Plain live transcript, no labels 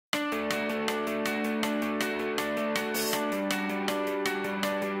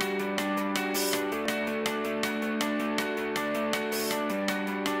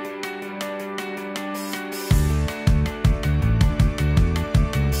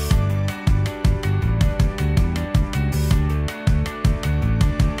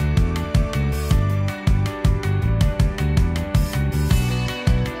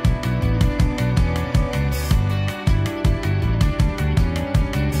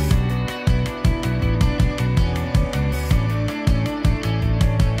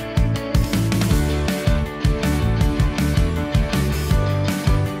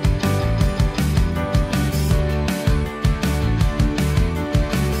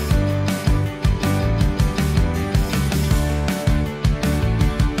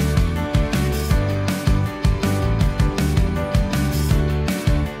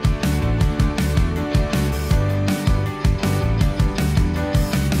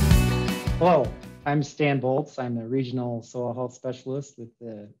Hello, I'm Stan Boltz. I'm the Regional Soil Health Specialist with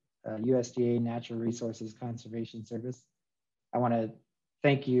the USDA Natural Resources Conservation Service. I want to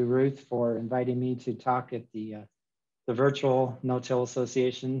thank you, Ruth, for inviting me to talk at the virtual No-Till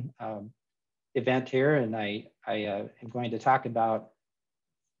Association event here. And I am going to talk about,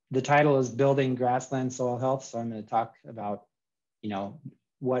 the title is Building Grassland Soil Health. So I'm going to talk about,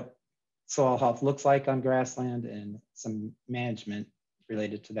 what soil health looks like on grassland and some management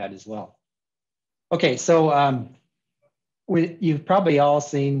related to that as well. Okay, so you've probably all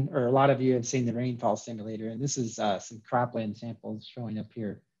seen, or a lot of you have seen the rainfall simulator, and this is some cropland samples showing up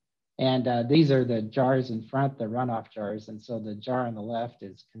here. And these are the jars in front, the runoff jars. And so the jar on the left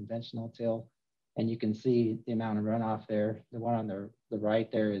is conventional till, and you can see the amount of runoff there. The one on the right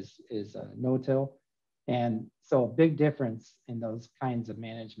there is no-till. And so a big difference in those kinds of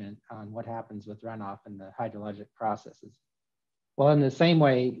management on what happens with runoff and the hydrologic processes. Well, in the same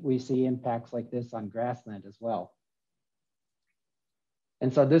way, we see impacts like this on grassland as well.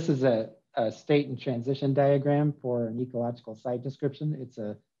 And so this is a state and transition diagram for an ecological site description.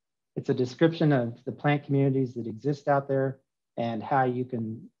 It's a description of the plant communities that exist out there and how you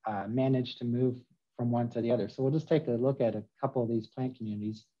can manage to move from one to the other. So we'll just take a look at a couple of these plant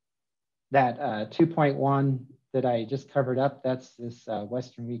communities. That 2.1 that I just covered up, that's this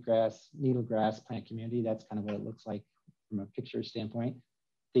western wheatgrass, needlegrass plant community. That's kind of what it looks like from a picture standpoint.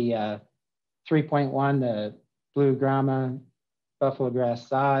 The 3.1, the blue grama, buffalo grass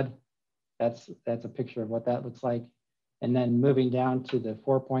sod, that's a picture of what that looks like. And then moving down to the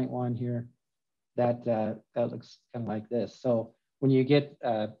 4.1 here, that looks kind of like this. So when you get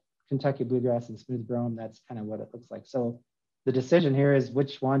Kentucky bluegrass and smooth brome, that's kind of what it looks like. So the decision here is,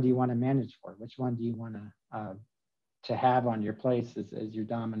 which one do you want to manage for? Which one do you want to have on your place as your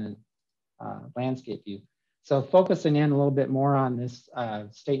dominant landscape view? So focusing in a little bit more on this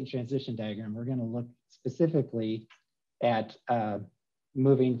state and transition diagram, we're going to look specifically at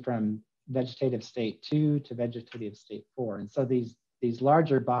moving from vegetative state 2 to vegetative state 4. And so these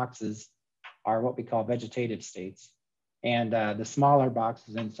larger boxes are what we call vegetative states. And the smaller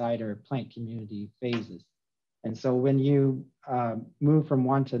boxes inside are plant community phases. And so when you move from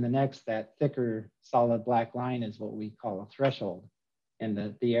one to the next, that thicker solid black line is what we call a threshold.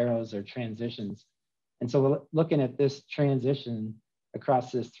 And the arrows are transitions. And so we're looking at this transition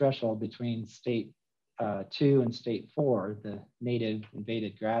across this threshold between state 2 and state 4, the native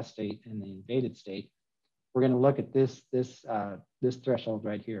invaded grass state and the invaded state. We're going to look at this threshold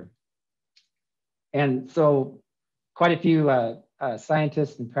right here. And so quite a few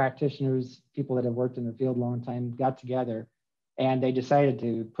scientists and practitioners, people that have worked in the field a long time, got together and they decided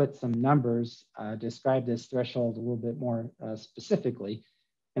to put some numbers, describe this threshold a little bit more specifically.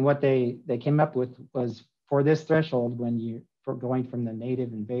 And what they came up with was, for this threshold, for going from the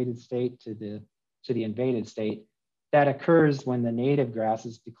native invaded state to the invaded state, that occurs when the native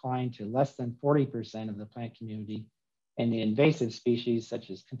grasses decline to less than 40% of the plant community, and the invasive species such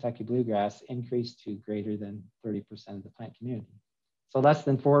as Kentucky bluegrass increase to greater than 30% of the plant community. So less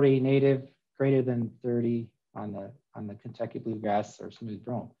than 40 native, greater than 30 on the Kentucky bluegrass or smooth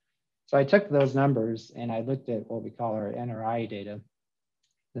brome. So I took those numbers and I looked at what we call our NRI data,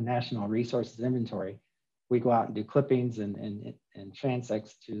 the National Resources Inventory. We go out and do clippings and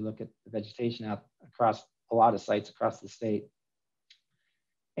transects to look at the vegetation out across a lot of sites across the state.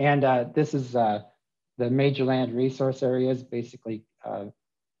 And this is the major land resource areas, basically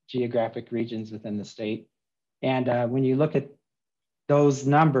geographic regions within the state. And when you look at those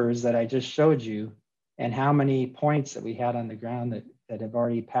numbers that I just showed you and how many points that we had on the ground that have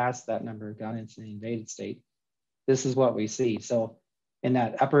already passed that number, gone into the invaded state, this is what we see. So in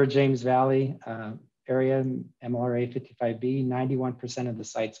that upper James Valley area, MLRA 55B, 91% of the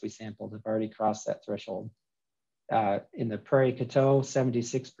sites we sampled have already crossed that threshold. In the Prairie Coteau,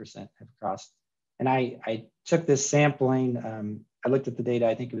 76% have crossed. And I took this sampling, I looked at the data,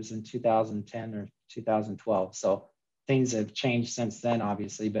 I think it was in 2010 or 2012. So things have changed since then,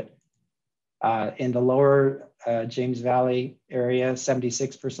 obviously, but in the lower James Valley area,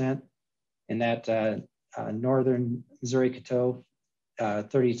 76%. In that northern Missouri Coteau,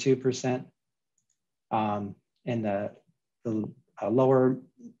 32%. In the lower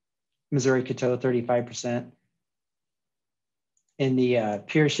Missouri Coteau, 35%. In the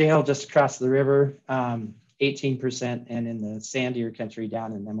Pierre Shale, just across the river, 18%. And in the sandier country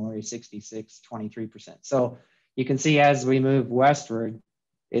down in MLRA 66, 23%. So you can see as we move westward,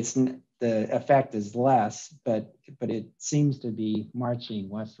 the effect is less, but it seems to be marching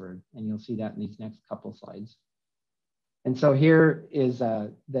westward. And you'll see that in these next couple slides. And so here is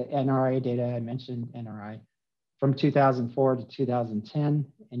the NRI data. I mentioned NRI from 2004 to 2010.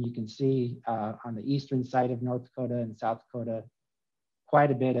 And you can see on the eastern side of North Dakota and South Dakota,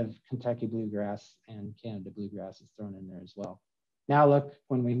 quite a bit of Kentucky bluegrass and Canada bluegrass is thrown in there as well. Now look,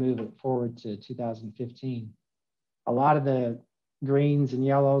 when we move it forward to 2015, a lot of the greens and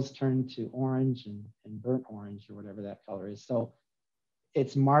yellows turn to orange and burnt orange or whatever that color is. So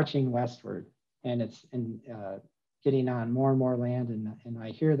it's marching westward, and it's getting on more and more land. And I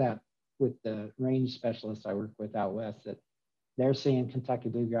hear that with the range specialists I work with out west, that they're seeing Kentucky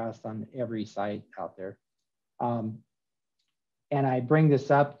bluegrass on every site out there. And I bring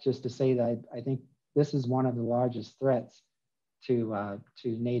this up just to say that I think this is one of the largest threats to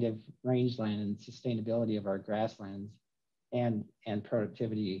native rangeland and sustainability of our grasslands and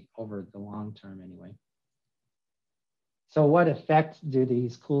productivity over the long term anyway. So what effect do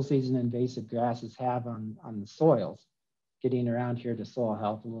these cool season invasive grasses have on the soils? Getting around here to soil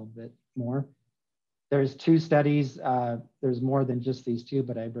health a little bit more. There's two studies, there's more than just these two,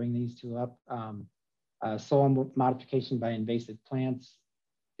 but I bring these two up. Soil modification by invasive plants,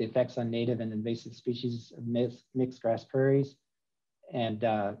 the effects on native and invasive species of mixed grass prairies, and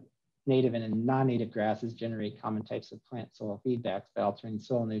native and non-native grasses generate common types of plant soil feedbacks by altering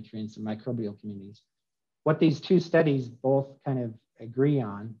soil nutrients and microbial communities. What these two studies both kind of agree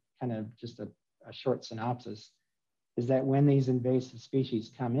on, kind of just a short synopsis, is that when these invasive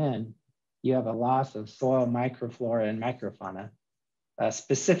species come in, you have a loss of soil microflora and microfauna.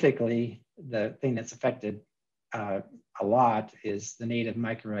 Specifically, the thing that's affected a lot is the native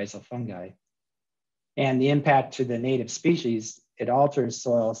mycorrhizal fungi. And the impact to the native species, it alters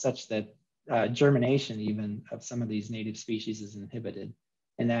soil such that germination even of some of these native species is inhibited.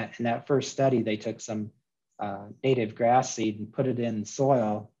 In that first study, they took some native grass seed and put it in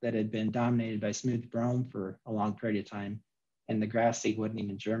soil that had been dominated by smooth brome for a long period of time, and the grass seed wouldn't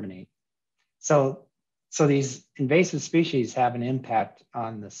even germinate. So these invasive species have an impact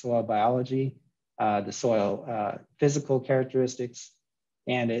on the soil biology, the soil physical characteristics,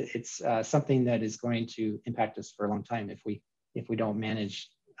 and it's something that is going to impact us for a long time if we don't manage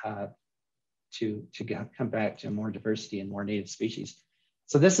to come back to more diversity and more native species.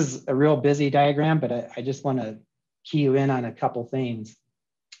 So this is a real busy diagram, but I just want to key you in on a couple things.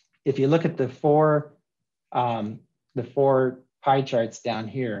 If you look at the four pie charts down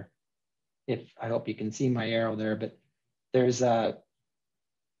here, I hope you can see my arrow there, but there's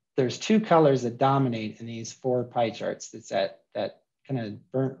two colors that dominate in these four pie charts. It's that kind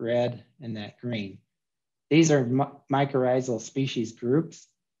of burnt red and that green. These are mycorrhizal species groups,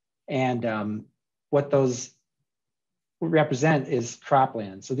 and what those represent is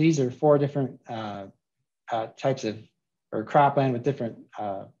cropland. So these are four different types of, or cropland with different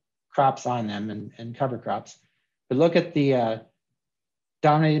crops on them and cover crops. But look at the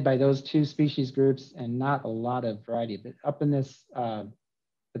dominated by those two species groups and not a lot of variety. But up in this,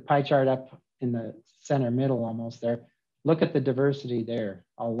 the pie chart up in the center middle almost there, look at the diversity there.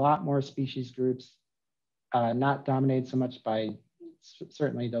 A lot more species groups, not dominated so much by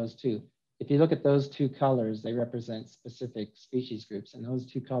certainly those two. If you look at those two colors, they represent specific species groups, and those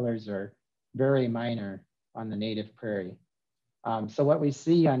two colors are very minor on the native prairie. So what we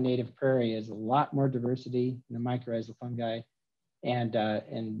see on native prairie is a lot more diversity in the mycorrhizal fungi, and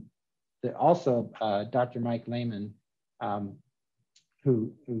also Dr. Mike Lehman,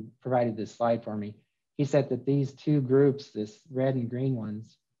 who provided this slide for me, he said that these two groups, this red and green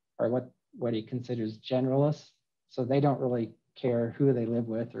ones, are what he considers generalists. So they don't really care who they live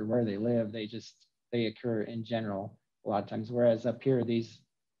with or where they live. They occur in general a lot of times. Whereas up here, these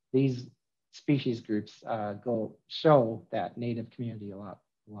species groups show that native community a lot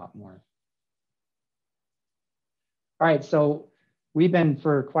more. All right, so we've been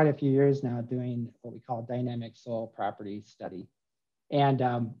for quite a few years now doing what we call dynamic soil property study.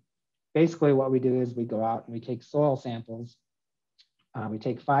 And basically what we do is we go out and we take soil samples. We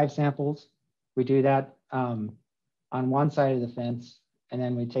take 5 samples. We do that on one side of the fence, and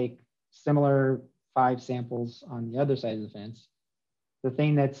then we take similar 5 samples on the other side of the fence. The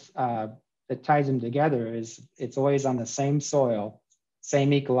thing that ties them together is it's always on the same soil,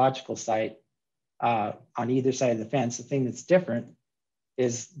 same ecological site on either side of the fence. The thing that's different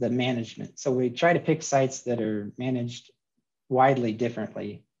is the management. So we try to pick sites that are managed widely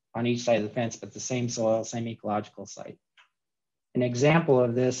differently on each side of the fence, but the same soil, same ecological site. An example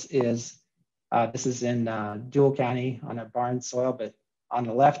of this is in Jewell County on a barn soil, but on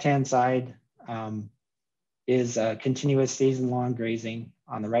the left-hand side is continuous season-long grazing.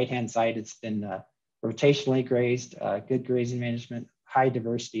 On the right-hand side, it's been rotationally grazed, good grazing management, high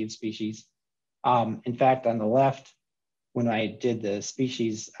diversity of species. In fact, on the left, when I did the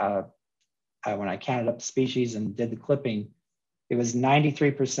species when I counted up species and did the clipping, it was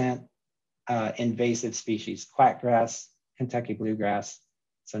 93% invasive species, quackgrass, Kentucky bluegrass.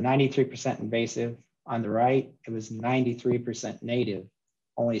 So 93% invasive. On the right, it was 93% native,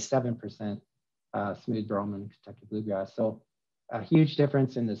 only 7% smooth brome and Kentucky bluegrass. So a huge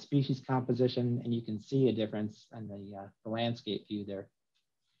difference in the species composition, and you can see a difference in the landscape view there.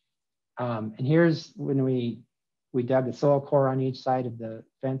 And here's when we dug the soil core on each side of the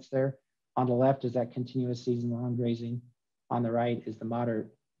fence there. On the left is that continuous season-long grazing. On the right is the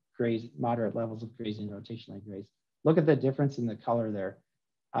moderate levels of grazing, rotationally grazed. Look at the difference in the color there.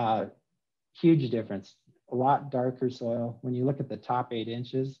 Huge difference, a lot darker soil. When you look at the top 8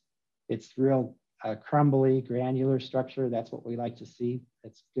 inches, it's real crumbly, granular structure. That's what we like to see.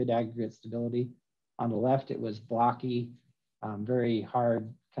 It's good aggregate stability. On the left, it was blocky, very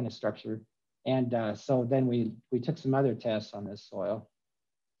hard kind of structure. And so then we took some other tests on this soil.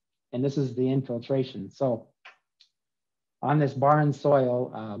 And this is the infiltration. So on this barren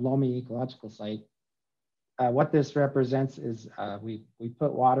soil, loamy ecological site, what this represents is we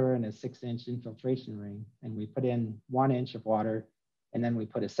put water in a 6-inch infiltration ring, and we put in 1 inch of water, and then we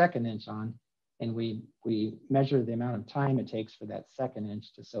put a 2nd inch on, and we measure the amount of time it takes for that 2nd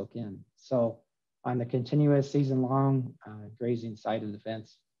inch to soak in. So on the continuous season-long grazing side of the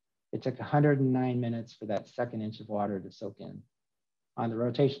fence, it took 109 minutes for that 2nd inch of water to soak in. On the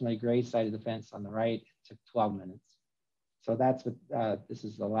rotationally grazed side of the fence on the right, it took 12 minutes. So that's what, this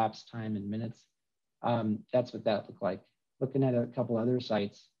is the elapsed time in minutes. That's what that looked like. Looking at a couple other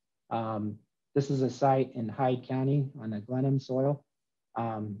sites, this is a site in Hyde County on a Glenham soil.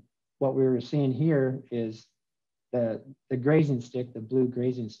 What we were seeing here is the grazing stick, the blue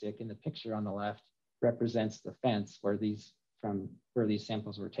grazing stick in the picture on the left represents the fence where these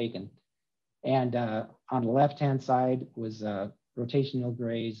samples were taken. And on the left-hand side was rotational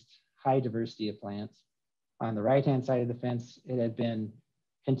grazed, high diversity of plants. On the right-hand side of the fence, it had been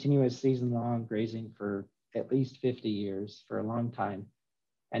continuous season-long grazing for at least 50 years, for a long time.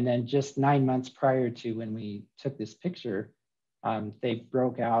 And then just 9 months prior to when we took this picture, they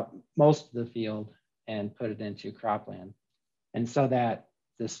broke out most of the field and put it into cropland. And so that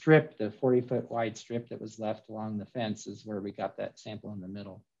the strip, the 40-foot wide strip that was left along the fence is where we got that sample in the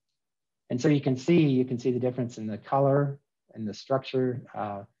middle. And so you can see the difference in the color and the structure,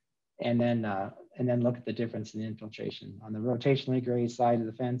 and then look at the difference in infiltration. On the rotationally grazed side of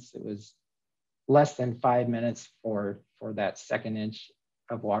the fence, it was less than 5 minutes for that 2nd inch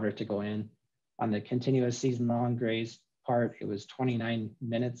of water to go in. On the continuous season-long grazed part, it was 29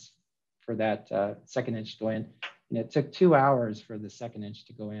 minutes for that 2nd inch to go in. And it took 2 hours for the 2nd inch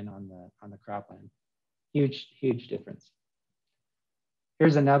to go in on the cropland. Huge, huge difference.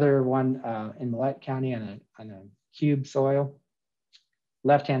 Here's another one in Millette County on a cube soil.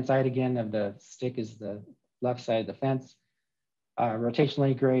 Left-hand side again of the stick is the left side of the fence.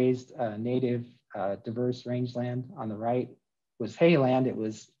 Rotationally grazed, native, diverse rangeland. On the right was hayland. It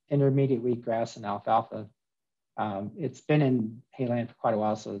was intermediate wheat grass and alfalfa. It's been in hayland for quite a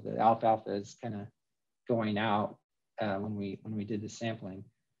while, so the alfalfa is kind of going out when we did the sampling.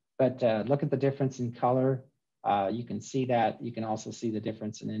 But look at the difference in color. You can see that. You can also see the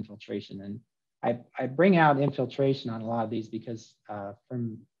difference in infiltration. And I bring out infiltration on a lot of these because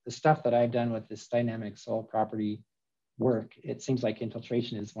from the stuff that I've done with this dynamic soil property work, it seems like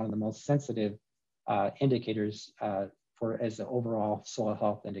infiltration is one of the most sensitive indicators as the overall soil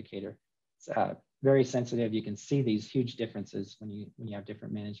health indicator. It's very sensitive. You can see these huge differences when you have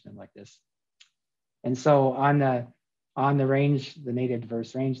different management like this. And so on the range, the native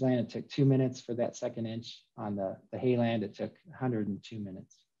diverse rangeland, it took 2 minutes for that 2nd inch. On the hayland, it took 102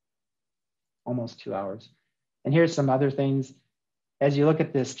 minutes. Almost 2 hours. And here's some other things. As you look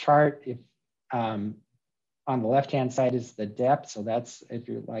at this chart, if on the left-hand side is the depth. So that's if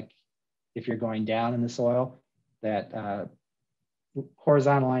you're going down in the soil, that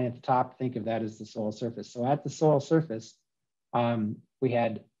horizontal line at the top, think of that as the soil surface. So at the soil surface, we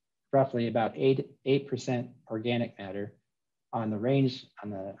had roughly about 8% organic matter on the range on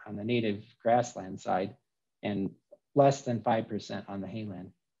the native grassland side, and less than 5% on the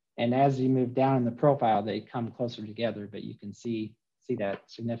hayland. And as you move down in the profile, they come closer together, but you can see that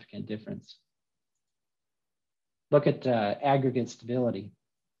significant difference. Look at aggregate stability.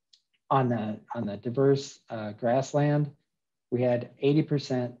 On the diverse grassland, we had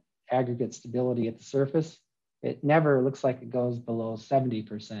 80% aggregate stability at the surface. It never looks like it goes below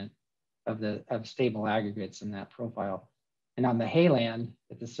 70% of stable aggregates in that profile. And on the hayland,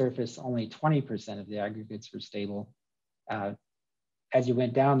 at the surface, only 20% of the aggregates were stable. As you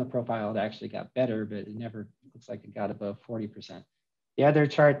went down the profile, it actually got better, but it never looks like it got above 40%. The other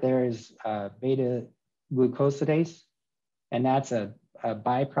chart there is beta glucosidase, and that's a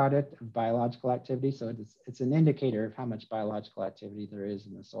byproduct of biological activity. So it's an indicator of how much biological activity there is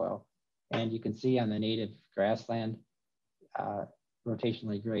in the soil. And you can see on the native grassland,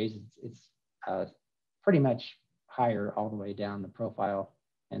 rotationally grazed, it's pretty much higher all the way down the profile.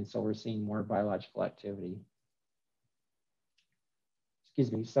 And so we're seeing more biological activity.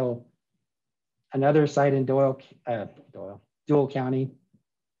 Excuse me. So another site in Doyle County,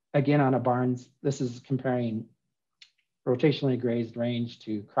 again on a barns, this is comparing rotationally grazed range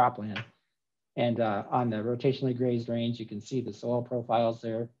to cropland. And on the rotationally grazed range, you can see the soil profiles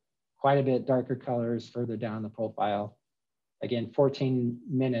there, quite a bit darker colors further down the profile. Again, 14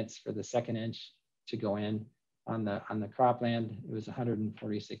 minutes for the second inch to go in. On the cropland, it was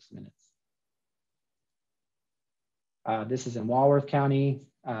 146 minutes. This is in Walworth County,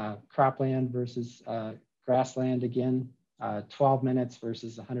 cropland versus grassland again, 12 minutes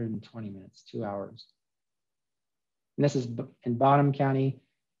versus 120 minutes, 2 hours. And this is in Bottom County.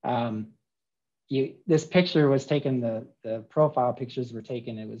 This picture was taken, the profile pictures were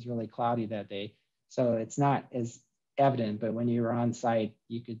taken, it was really cloudy that day. So it's not as evident, but when you were on site,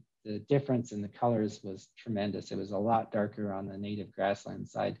 the difference in the colors was tremendous. It was a lot darker on the native grassland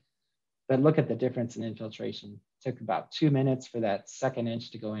side. But look at the difference in infiltration. It took about 2 minutes for that second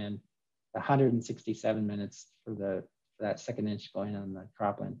inch to go in, 167 minutes for that second inch going on the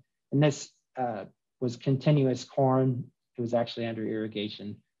cropland. And this was continuous corn. It was actually under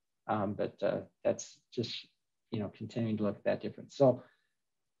irrigation, but that's just, continuing to look at that difference. So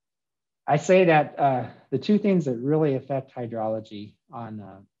I say that the two things that really affect hydrology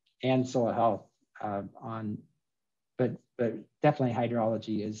on and soil health but definitely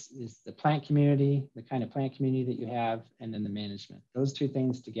hydrology is the plant community, the kind of plant community that you have, and then the management. Those two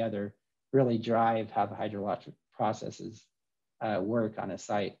things together really drive how the hydrologic processes work on a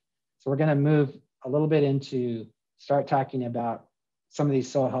site. So we're going to move a little bit into start talking about some of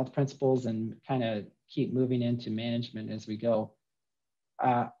these soil health principles and kind of keep moving into management as we go.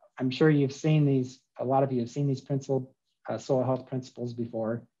 I'm sure you've seen these, a lot of you have seen these soil health principles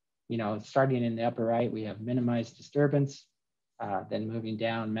before. Starting in the upper right, we have minimize disturbance, then moving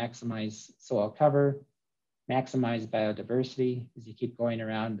down, maximize soil cover, maximize biodiversity as you keep going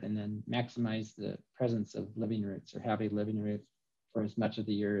around, and then maximize the presence of living roots or have a living root for as much of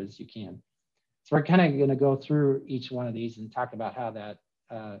the year as you can. So we're kind of going to go through each one of these and talk about how that,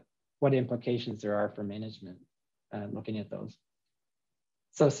 what implications there are for management, looking at those.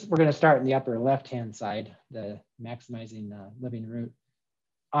 So we're going to start in the upper left-hand side, the maximizing living root.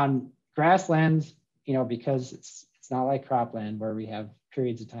 On grasslands, because it's not like cropland where we have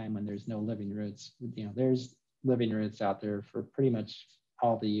periods of time when there's no living roots. There's living roots out there for pretty much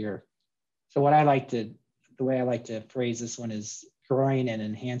all the year. So the way I like to phrase this one is growing and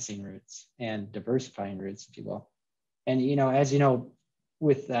enhancing roots and diversifying roots, if you will. And as you know,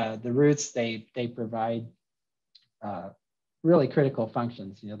 with the roots, they provide really critical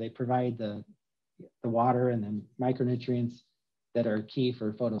functions. They provide the water and the micronutrients that are key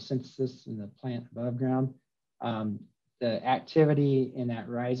for photosynthesis in the plant above ground. The activity in that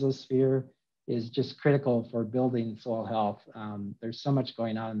rhizosphere is just critical for building soil health. There's so much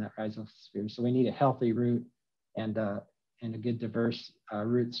going on in that rhizosphere, so we need a healthy root and a good diverse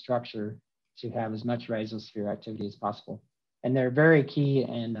root structure to have as much rhizosphere activity as possible. And they're very key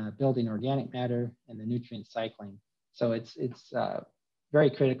in building organic matter and the nutrient cycling. So it's very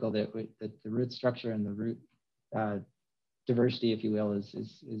critical that the root structure and the root diversity, if you will,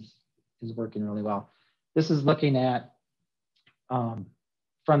 is working really well. This is looking at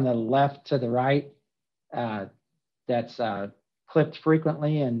from the left to the right. That's clipped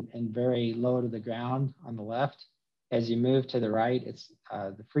frequently and very low to the ground on the left. As you move to the right, it's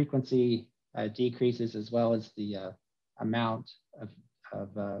the frequency decreases as well as the amount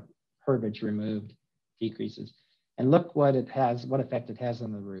of herbage removed decreases. And look what effect it has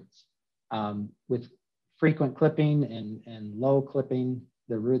on the roots. With frequent clipping and low clipping,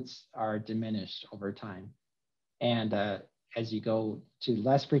 the roots are diminished over time. And as you go to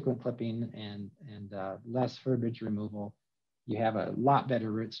less frequent clipping and less herbage removal, you have a lot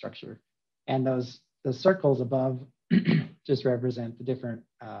better root structure. And the circles above just represent the different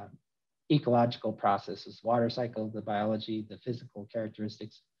ecological processes, water cycle, the biology, the physical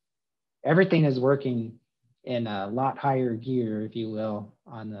characteristics. Everything is working in a lot higher gear, if you will,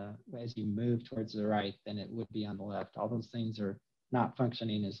 as you move towards the right than it would be on the left. All those things are not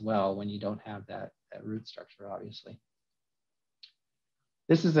functioning as well when you don't have that root structure, obviously.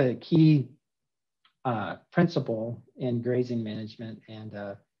 This is a key principle in grazing management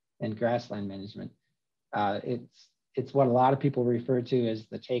and grassland management. It's it's what a lot of people refer to as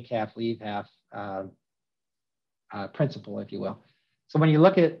the take half, leave half principle, if you will. So when you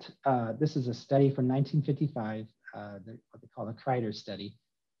look at, this is a study from 1955, what they call the Kreider study.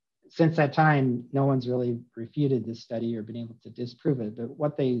 Since that time, no one's really refuted this study or been able to disprove it. But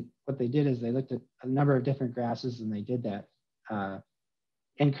what they did is they looked at a number of different grasses, and they did that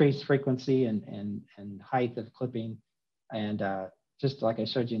increased frequency and height of clipping, and just like I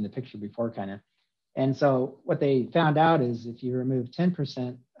showed you in the picture before, kind of. And so what they found out is if you remove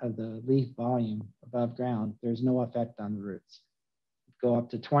 10% of the leaf volume above ground, there's no effect on the roots. Go up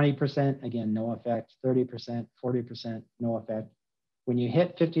to 20%, again, no effect. 30%, 40%, no effect. When you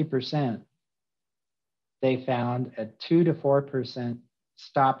hit 50%, they found a 2 to 4%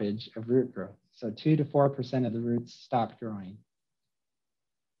 stoppage of root growth. So 2 to 4% of the roots stopped growing.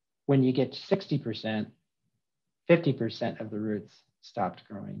 When you get to 60%, 50% of the roots stopped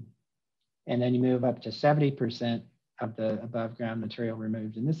growing. And then you move up to 70% of the above ground material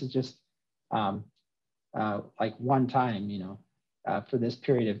removed. And this is just like one time, you know, for this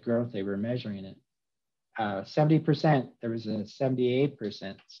period of growth, they were measuring it. 70%, there was a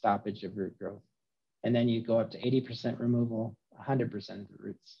 78% stoppage of root growth. And then you go up to 80% removal, 100% of the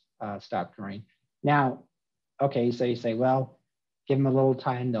roots stopped growing. Now, okay, so you say, well, give them a little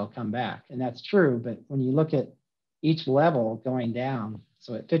time, they'll come back. And that's true, but when you look at each level going down,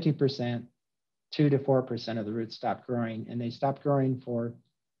 so at 50%, 2 to 4% of the roots stopped growing, and they stopped growing for,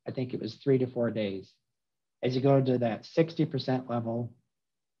 I think it was 3 to 4 days. As you go to that 60% level,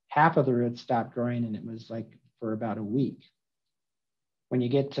 half of the roots stopped growing, and it was like for about a week. When you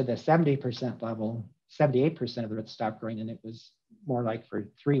get to the 70% level, 78% of the roots stopped growing, and it was more like for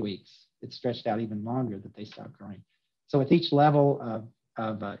 3 weeks. It stretched out even longer that they stopped growing. So with each level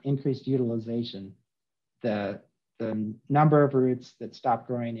of increased utilization, the number of roots that stopped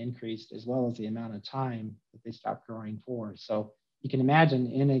growing increased, as well as the amount of time that they stopped growing for. So you can imagine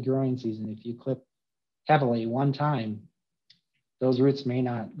in a growing season, if you clip heavily one time, those roots may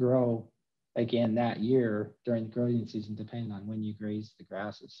not grow again that year during the growing season, depending on when you graze the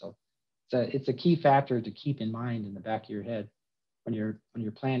grasses. So it's a key factor to keep in mind in the back of your head when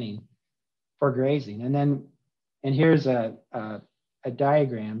you're planning for grazing. And here's a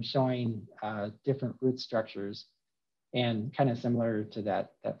diagram showing different root structures, and kind of similar to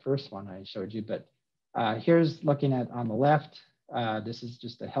that first one I showed you. But here's looking at on the left, this is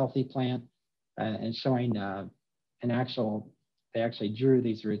just a healthy plant, and showing they actually drew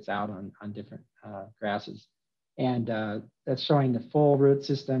these roots out on different grasses. And that's showing the full root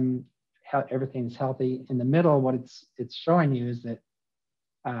system, how everything's healthy. In the middle, what it's showing you is that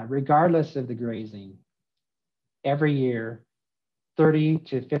regardless of the grazing, every year, 30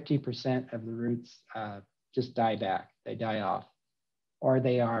 to 50% of the roots just die back, they die off, or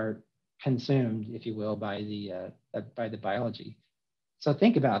they are consumed, if you will, by the biology. So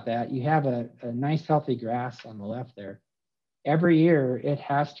think about that. You have a nice healthy grass on the left there. Every year it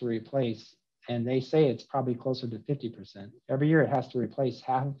has to replace, and they say it's probably closer to 50%. Every year it has to replace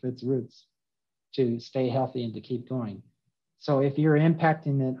half of its roots to stay healthy and to keep going. So if you're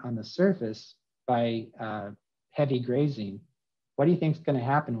impacting it on the surface by heavy grazing, what do you think is going to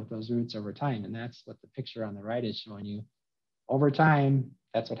happen with those roots over time? And that's what the picture on the right is showing you. Over time,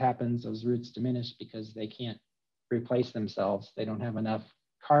 that's what happens. Those roots diminish because they can't replace themselves. They don't have enough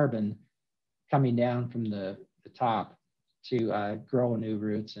carbon coming down from the top to grow new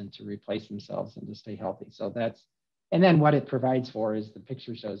roots and to replace themselves and to stay healthy. So and then what it provides for, is the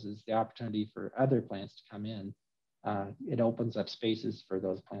picture shows, is the opportunity for other plants to come in. It opens up spaces for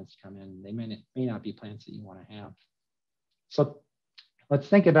those plants to come in. They may not be plants that you want to have. So let's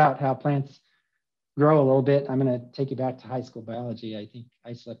think about how plants grow a little bit. I'm going to take you back to high school biology. I think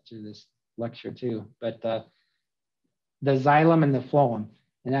I slept through this lecture too, but the xylem and the phloem.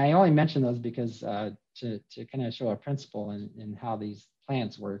 And I only mention those because to kind of show a principle in how these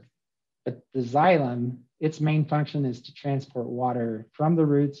plants work. But the xylem, its main function is to transport water from the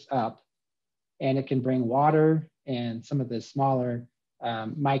roots up, and it can bring water and some of the smaller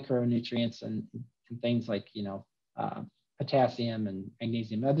micronutrients and things like, potassium and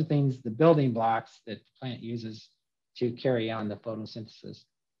magnesium, other things, the building blocks that the plant uses to carry on the photosynthesis.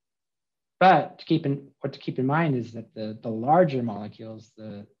 But what to keep in mind is that the larger molecules,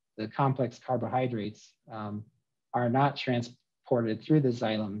 the complex carbohydrates, are not transported through the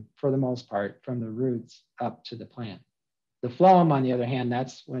xylem for the most part from the roots up to the plant. The phloem, on the other hand,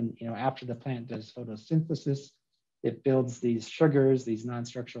 that's when, after the plant does photosynthesis, it builds these sugars, these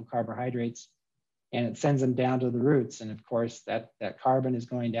non-structural carbohydrates, and it sends them down to the roots. And of course, that carbon is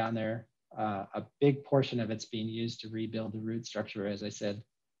going down there. A big portion of it's being used to rebuild the root structure, as I said,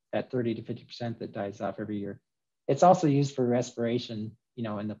 at 30 to 50% that dies off every year. It's also used for respiration, you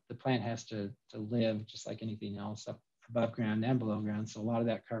know, and the plant has to live just like anything else up above ground and below ground. So a lot of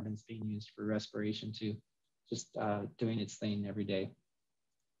that carbon is being used for respiration too, just doing its thing every day.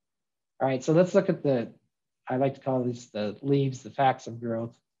 All right, so let's look at I like to call these the leaves, the facts of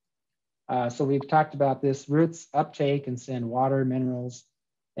growth. So we've talked about this. Roots uptake and send water, minerals,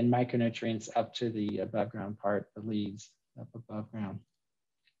 and micronutrients up to the above ground part, the leaves up above ground.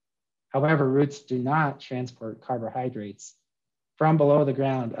 However, roots do not transport carbohydrates from below the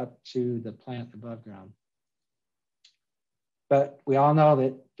ground up to the plant above ground. But we all know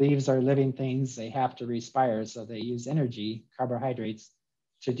that leaves are living things. They have to respire, so they use energy, carbohydrates,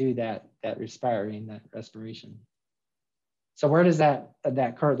 to do that respiring, that respiration. So where does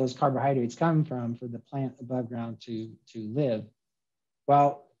those carbohydrates come from for the plant above ground to live?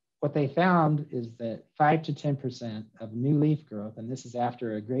 Well, what they found is that 5 to 10% of new leaf growth, and this is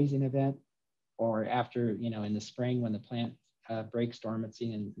after a grazing event or after, you know, in the spring when the plant breaks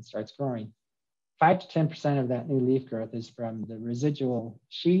dormancy and starts growing, 5 to 10% of that new leaf growth is from the residual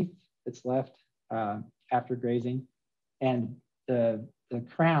sheath that's left after grazing and the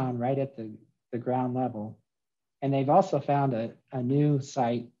crown right at the ground level. And they've also found a new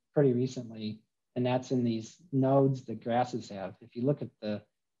site pretty recently, and that's in these nodes that grasses have. If you look at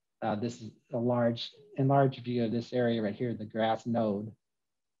this is a enlarged view of this area right here, the grass node.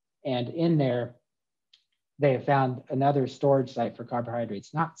 And in there, they have found another storage site for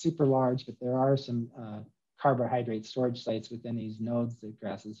carbohydrates. Not super large, but there are some carbohydrate storage sites within these nodes that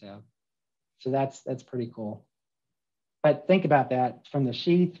grasses have. So that's pretty cool. But think about that, from the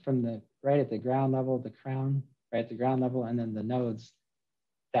sheath, from the right at the ground level, the crown, right at the ground level, and then the nodes,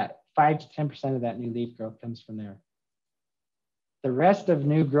 that 5 to 10% of that new leaf growth comes from there. The rest of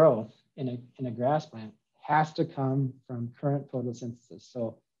new growth in a grass plant has to come from current photosynthesis.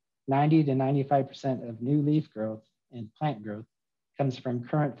 So 90 to 95% of new leaf growth and plant growth comes from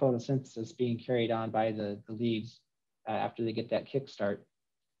current photosynthesis being carried on by the leaves after they get that kickstart.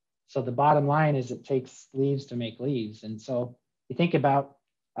 So the bottom line is it takes leaves to make leaves. And so you think about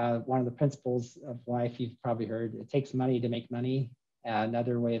one of the principles of life you've probably heard, it takes money to make money.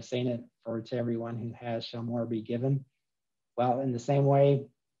 Another way of saying it, for to everyone who has shall more be given. Well, in the same way,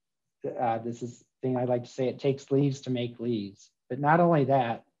 this is the thing I like to say, it takes leaves to make leaves. But not only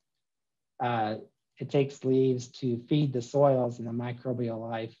that, it takes leaves to feed the soils and the microbial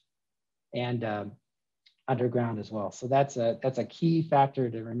life and underground as well. So that's a key factor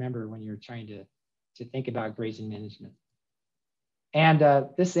to remember when you're trying to think about grazing management. And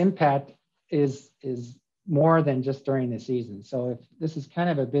this impact is more than just during the season. So if this is kind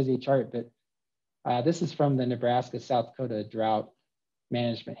of a busy chart, but this is from the Nebraska South Dakota Drought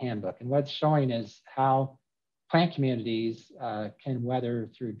Management Handbook. And what's showing is how plant communities can weather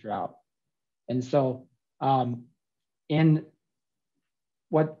through drought. And so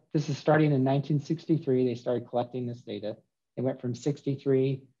this is starting in 1963, they started collecting this data. It went from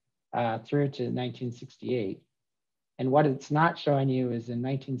 63 through to 1968. And what it's not showing you is in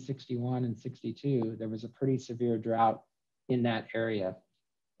 1961 and 62, there was a pretty severe drought in that area.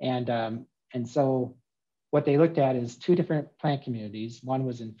 And so what they looked at is two different plant communities. One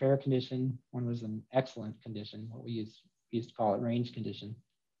was in fair condition, one was in excellent condition, what we used to call it range condition.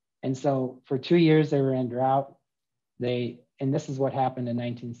 And so for 2 years they were in drought. And this is what happened in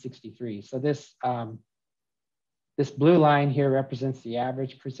 1963. So this blue line here represents the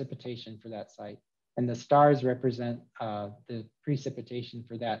average precipitation for that site. And the stars represent the precipitation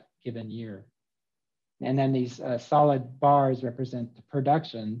for that given year. And then these solid bars represent the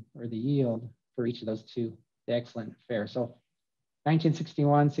production or the yield for each of those two, the excellent and fair. So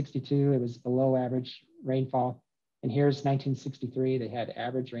 1961, 62, it was below average rainfall. And here's 1963, they had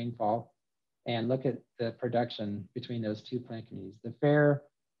average rainfall. And look at the production between those two plant communities. The fair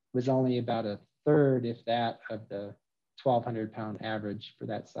was only about a third, if that, of the 1,200 pound average for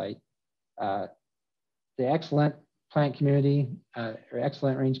that site. The excellent plant community, or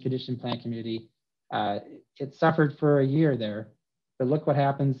excellent range condition plant community, it suffered for a year there, but look what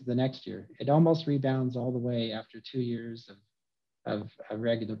happens the next year. It almost rebounds all the way after 2 years of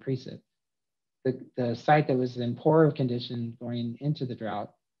regular precip. The site that was in poorer condition going into the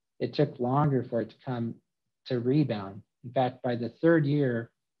drought, it took longer for it to come to rebound. In fact, by the third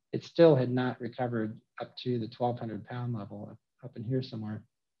year, it still had not recovered up to the 1,200 pound level up in here somewhere.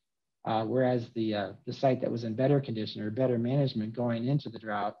 Whereas the site that was in better condition or better management going into the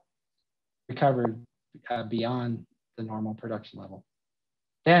drought recovered beyond the normal production level.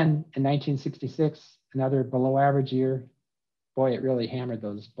 Then in 1966, another below average year. Boy, it really hammered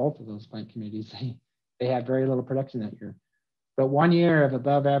both of those plant communities. They had very little production that year. But 1 year of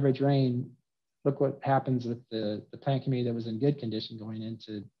above average rain look what happens with the plant community that was in good condition going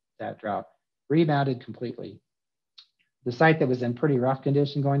into that drought. Rebounded completely. The site that was in pretty rough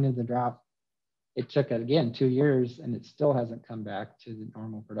condition going into the drought, it took, again, 2 years and it still hasn't come back to the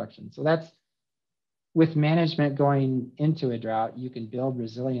normal production. So that's, with management going into a drought, you can build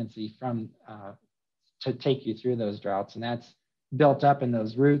resiliency from to take you through those droughts. And that's built up in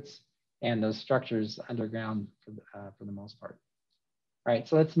those roots and those structures underground for the most part. All right,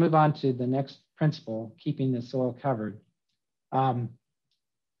 so let's move on to the next principle, keeping the soil covered.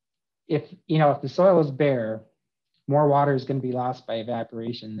 If the soil is bare, more water is going to be lost by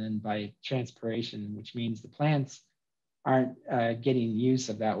evaporation than by transpiration, which means the plants aren't getting use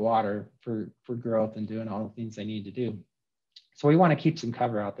of that water for growth and doing all the things they need to do. So we want to keep some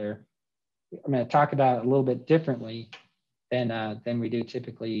cover out there. I'm going to talk about it a little bit differently than we do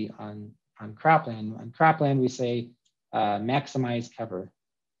typically on cropland. On cropland, we say maximize cover.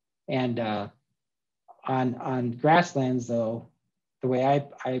 And on grasslands, though, the way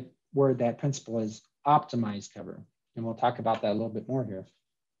I word that principle is optimize cover. And we'll talk about that a little bit more here.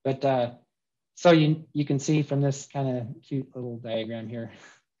 But so you can see from this kind of cute little diagram here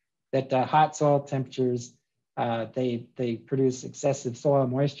that hot soil temperatures, they produce excessive soil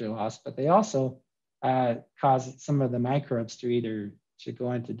moisture loss, but they also cause some of the microbes to either to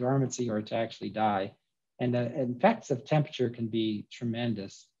go into dormancy or to actually die. And the effects of temperature can be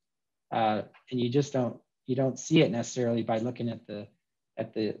tremendous. And you don't see it necessarily by looking at the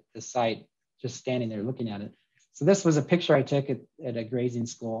site, just standing there looking at it. So this was a picture I took at a grazing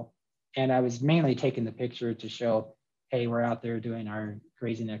school. And I was mainly taking the picture to show, hey, we're out there doing our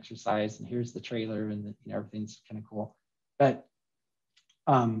grazing exercise, and here's the trailer, and everything's kind of cool. But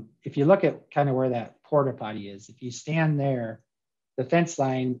if you look at kind of where that porta potty is, if you stand there, the fence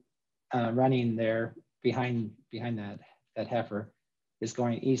line running there behind that heifer is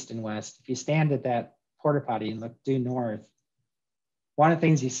going east and west. If you stand at that porta potty and look due north, one of the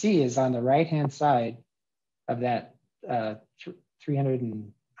things you see is on the right-hand side of that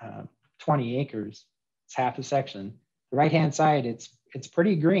 320 acres, it's half a section. The right-hand side, it's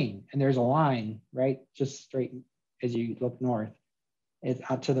pretty green, and there's a line, right, just straight as you look north.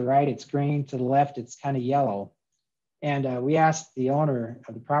 To the right, it's green. To the left, it's kind of yellow. And we asked the owner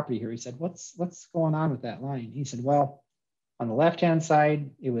of the property here, he said, what's going on with that line? He said, well, on the left-hand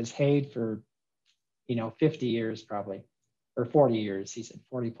side, it was hayed for, 50 years probably, or 40 years. He said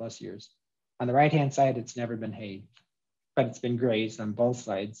 40 plus years. On the right-hand side, it's never been hayed, but it's been grazed on both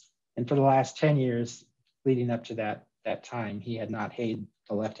sides. And for the last 10 years leading up to that time, he had not hayed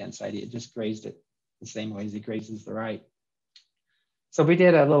the left-hand side. He had just grazed it the same way as he grazes the right. So we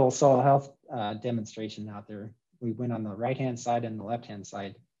did a little soil health demonstration out there. We went on the right-hand side and the left-hand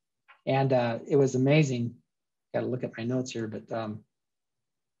side. And it was amazing. Got to look at my notes here, but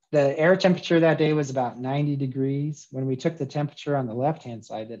the air temperature that day was about 90 degrees. When we took the temperature on the left-hand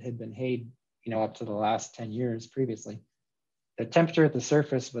side that had been hayed, up to the last 10 years previously, the temperature at the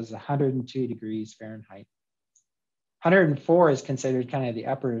surface was 102 degrees Fahrenheit. 104 is considered kind of the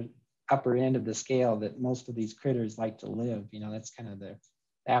upper end of the scale that most of these critters like to live. That's kind of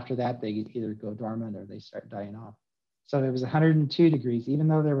after that, they either go dormant or they start dying off. So it was 102 degrees, even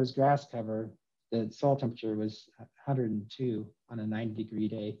though there was grass cover, the soil temperature was 102 on a 90-degree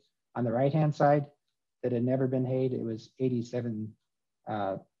day. On the right-hand side that had never been hayed, it was 87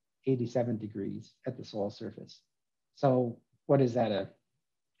 degrees at the soil surface. So what is that?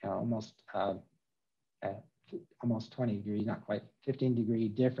 Almost 20 degrees, not quite 15-degree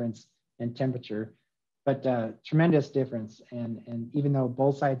difference in temperature, but tremendous difference. And even though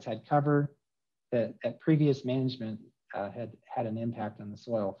both sides had cover, that previous management had an impact on the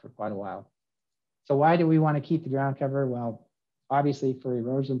soil for quite a while. So why do we want to keep the ground cover? Well, obviously for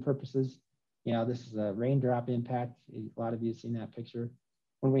erosion purposes. This is a raindrop impact. A lot of you have seen that picture.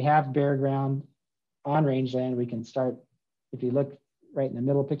 When we have bare ground on rangeland, we can start, if you look right in the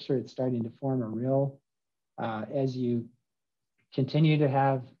middle picture, it's starting to form a rill. As you continue to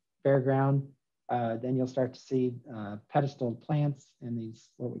have bare ground, then you'll start to see pedestal plants and these,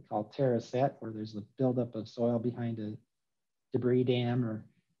 what we call terracet, where there's a buildup of soil behind a debris dam or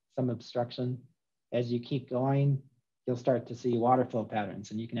some obstruction. As you keep going, you'll start to see water flow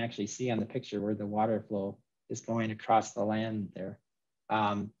patterns, and you can actually see on the picture where the water flow is going across the land there.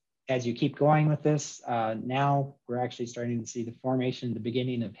 As you keep going with this, now we're actually starting to see the formation, the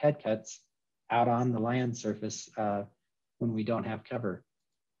beginning of head cuts out on the land surface when we don't have cover.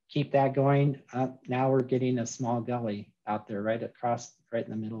 Keep that going. Now we're getting a small gully out there right in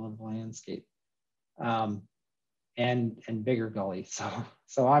the middle of the landscape, and bigger gullies.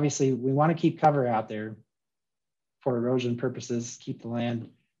 So obviously we want to keep cover out there for erosion purposes, keep the land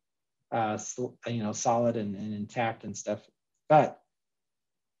solid and intact and stuff. But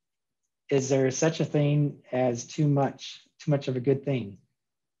is there such a thing as too much of a good thing?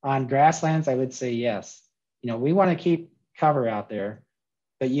 On grasslands, I would say yes. We want to keep cover out there,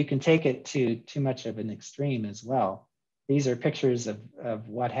 but you can take it to too much of an extreme as well. These are pictures of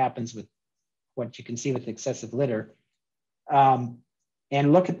what happens with what you can see with excessive litter. And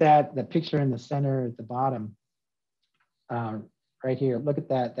look at the picture in the center at the bottom, right here. Look at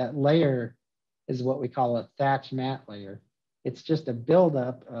that layer is what we call a thatch mat layer. It's just a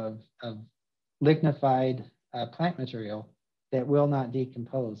buildup of lignified plant material that will not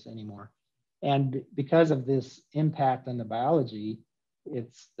decompose anymore. And because of this impact on the biology,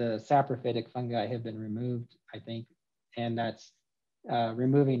 it's the saprophytic fungi have been removed, I think, and that's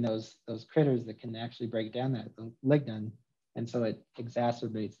removing those critters that can actually break down that lignin, and so it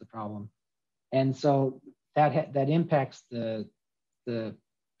exacerbates the problem. And so that impacts the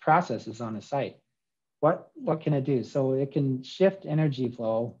processes on a site. What can it do? So it can shift energy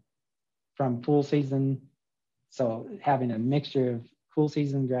flow from full season. So having a mixture of cool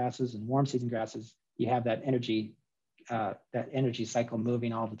season grasses and warm season grasses, you have that energy cycle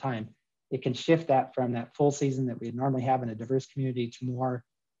moving all the time. It can shift that from that full season that we normally have in a diverse community to more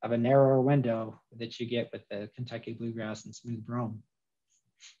of a narrower window that you get with the Kentucky bluegrass and smooth brome.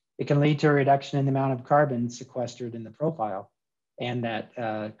 It can lead to a reduction in the amount of carbon sequestered in the profile and that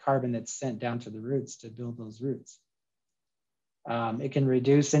carbon that's sent down to the roots to build those roots. It can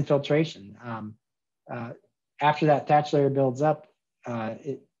reduce infiltration. After that thatch layer builds up,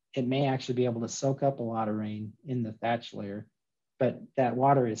 it may actually be able to soak up a lot of rain in the thatch layer, but that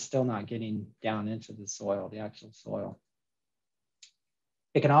water is still not getting down into the soil, the actual soil.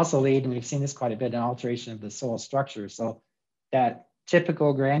 It can also lead, and we've seen this quite a bit, an alteration of the soil structure. So that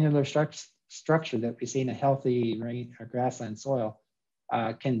typical granular structure that we see in a healthy rain or grassland soil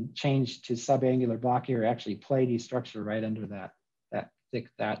can change to subangular blocky or actually platy structure right under that thick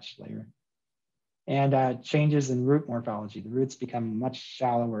thatch layer. And changes in root morphology. The roots become much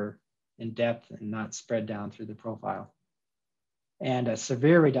shallower in depth and not spread down through the profile. And a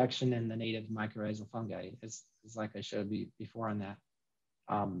severe reduction in the native mycorrhizal fungi is like I showed before on that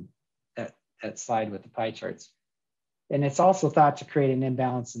slide with the pie charts. And it's also thought to create an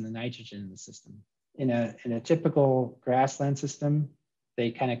imbalance in the nitrogen in the system. In a typical grassland system,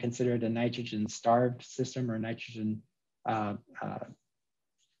 they kind of consider it a nitrogen starved system or nitrogen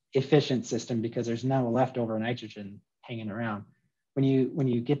efficient system because there's no leftover nitrogen hanging around. When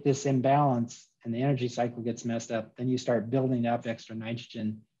you get this imbalance and the energy cycle gets messed up, then you start building up extra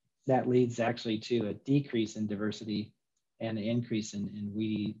nitrogen. That leads actually to a decrease in diversity and an increase in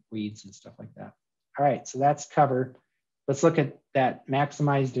weeds and stuff like that. All right, so that's cover. Let's look at that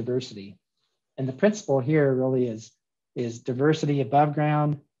maximize diversity. And the principle here really is diversity above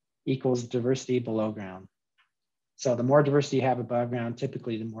ground equals diversity below ground. So the more diversity you have above ground,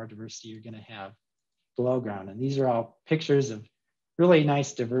 typically the more diversity you're going to have below ground. And these are all pictures of really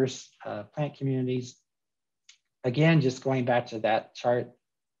nice, diverse plant communities. Again, just going back to that chart,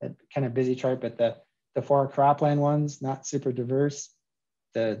 that kind of busy chart, but the 4 cropland ones, not super diverse.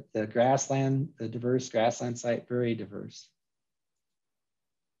 The grassland, the diverse grassland site, very diverse.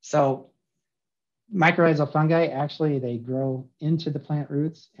 So mycorrhizal fungi, actually, they grow into the plant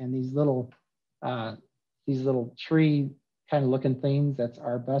roots, and these little tree kind of looking things, that's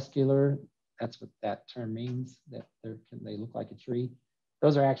arbuscular. That's what that term means, that they look like a tree.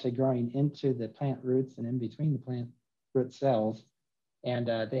 Those are actually growing into the plant roots and in between the plant root cells. And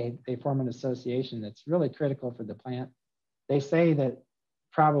they form an association that's really critical for the plant. They say that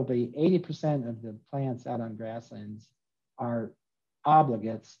probably 80% of the plants out on grasslands are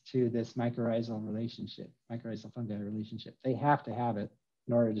obligates to this mycorrhizal fungi relationship. They have to have it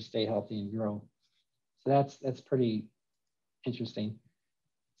in order to stay healthy and grow. So that's pretty interesting.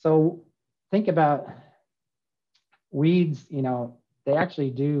 So think about weeds, they actually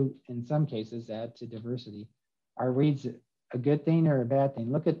do, in some cases, add to diversity. Are weeds a good thing or a bad thing?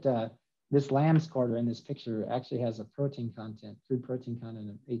 Look at this lamb's quarter in this picture actually has a protein content, crude protein content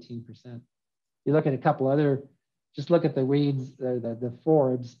of 18%. You look at a couple other, just look at the weeds, the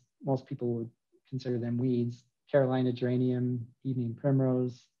forbs, most people would consider them weeds, Carolina geranium, evening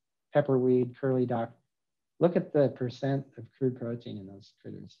primrose, pepperweed, curly dock. Look at the percent of crude protein in those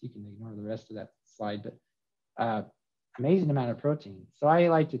critters. You can ignore the rest of that slide, but amazing amount of protein. So I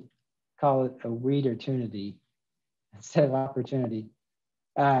like to call it a weedertunity instead of opportunity.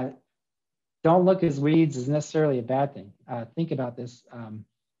 Don't look as weeds is necessarily a bad thing. Think about this.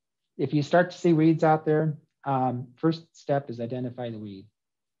 If you start to see weeds out there, first step is identify the weed.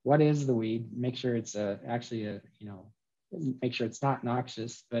 What is the weed? Make sure it's actually a make sure it's not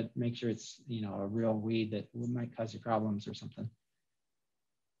noxious, but make sure it's, a real weed that might cause you problems or something.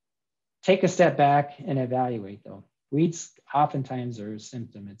 Take a step back and evaluate though. Weeds oftentimes are a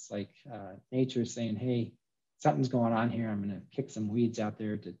symptom. It's like nature saying, hey, something's going on here. I'm gonna kick some weeds out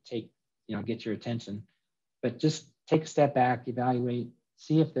there to get your attention. But just take a step back, evaluate,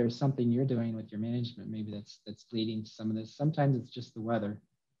 see if there's something you're doing with your management, maybe that's leading to some of this. Sometimes it's just the weather.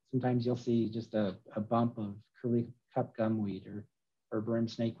 Sometimes you'll see just a bump of curly cup gumweed or broom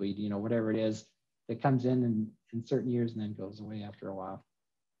snakeweed, whatever it is that comes in certain years and then goes away after a while.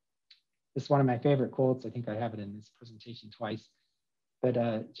 This is one of my favorite quotes. I think I have it in this presentation twice.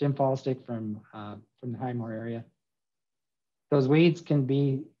 But Jim Fallstick from the Highmore area, those weeds can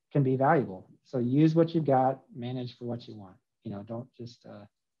be valuable. So use what you've got, manage for what you want. Don't just the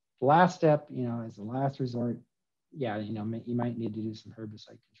last step, as the last resort. Yeah, you might need to do some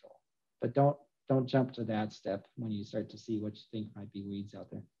herbicide control, but don't jump to that step when you start to see what you think might be weeds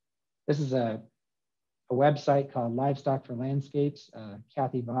out there. This is a website called Livestock for Landscapes.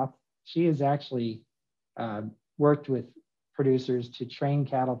 Kathy Voth, she has actually worked with producers to train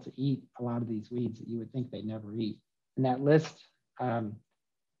cattle to eat a lot of these weeds that you would think they'd never eat. And that list, the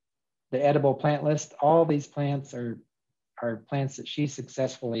edible plant list, all these plants are plants that she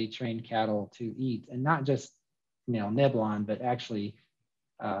successfully trained cattle to eat, and not just nibble on, but actually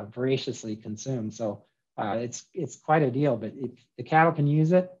voraciously consume. So it's quite a deal. But if the cattle can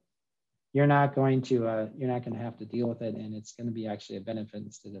use it, you're not going to have to deal with it, and it's going to be actually a benefit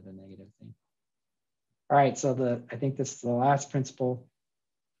instead of a negative thing. All right, so I think this is the last principle.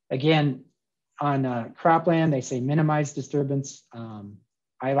 Again, on cropland, they say minimize disturbance.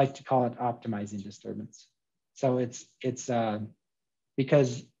 I like to call it optimizing disturbance. So it's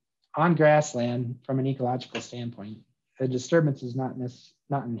because on grassland, from an ecological standpoint, a disturbance is not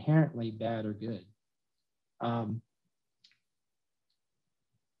inherently bad or good.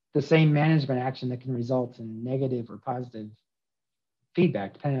 The same management action that can result in negative or positive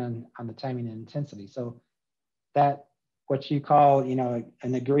feedback, depending on the timing and intensity. So that what you call,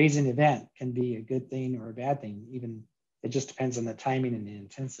 a grazing event can be a good thing or a bad thing. Even it just depends on the timing and the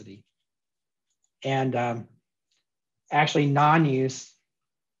intensity. And actually, non-use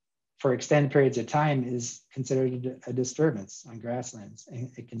for extended periods of time is considered a disturbance on grasslands,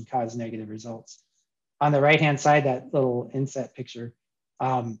 and it can cause negative results. On the right-hand side, that little inset picture,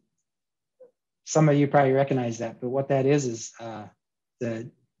 some of you probably recognize that, but what that is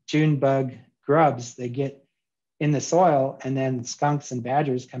the June bug grubs, they get in the soil, and then skunks and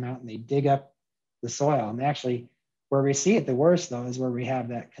badgers come out and they dig up the soil. And actually, where we see it the worst, though, is where we have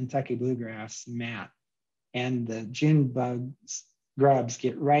that Kentucky bluegrass mat. And the June bugs grubs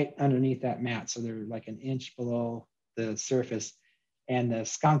get right underneath that mat. So they're like an inch below the surface. And the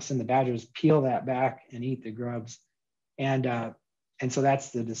skunks and the badgers peel that back and eat the grubs. And so that's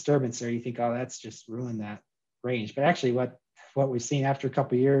the disturbance there. You think, oh, that's just ruined that range. But actually what we've seen after a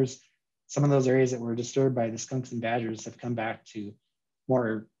couple of years, some of those areas that were disturbed by the skunks and badgers have come back to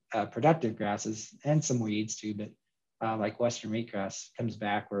more productive grasses and some weeds too, but like Western wheatgrass comes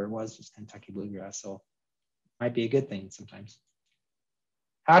back where it was just Kentucky bluegrass. So it might be a good thing sometimes.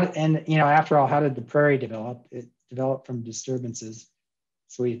 After all, how did the prairie develop? It developed from disturbances.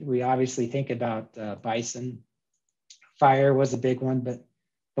 So we obviously think about bison. Fire was a big one, but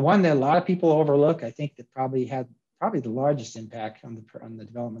the one that a lot of people overlook, I think that probably had the largest impact on the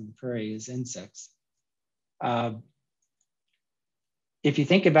development of the prairie is insects. If you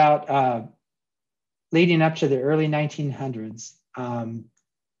think about leading up to the early 1900s,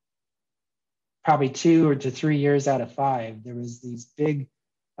 probably 2 to 3 years out of 5, there was these big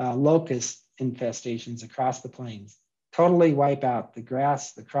locust infestations across the plains, totally wipe out the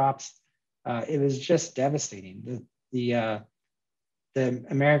grass, the crops. It was just devastating. The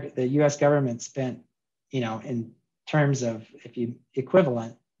U.S. government spent, in terms of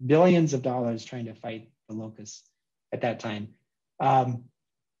equivalent, billions of dollars trying to fight the locusts at that time.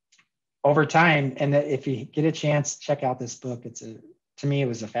 Over time, and if you get a chance, check out this book. To me, it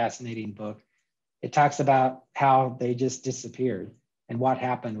was a fascinating book. It talks about how they just disappeared and what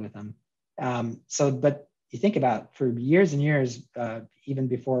happened with them. But you think about, for years and years, even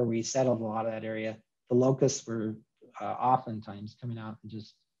before we settled a lot of that area, the locusts were oftentimes coming out and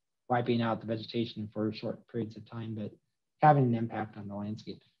just wiping out the vegetation for short periods of time, but having an impact on the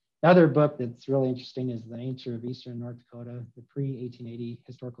landscape. Another book that's really interesting is The Nature of Eastern North Dakota, the pre-1880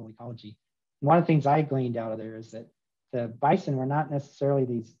 historical ecology. And one of the things I gleaned out of there is that the bison were not necessarily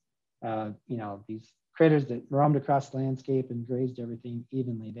these critters that roamed across the landscape and grazed everything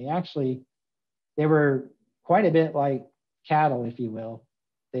evenly. They were quite a bit like cattle, if you will.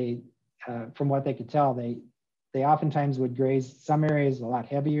 They, from what they could tell, they oftentimes would graze some areas a lot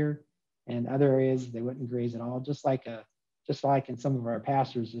heavier, and other areas they wouldn't graze at all, just like in some of our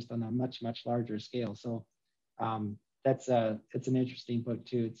pastures, just on a much larger scale. So it's an interesting book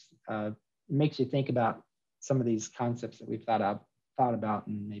too. It makes you think about some of these concepts that we've thought about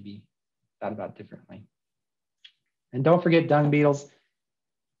and maybe thought about differently. And don't forget dung beetles.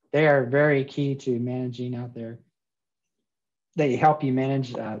 They are very key to managing out there. They help you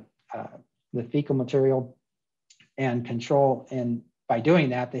manage the fecal material and control, and by doing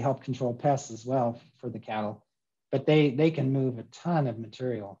that, they help control pests as well for the cattle. But they can move a ton of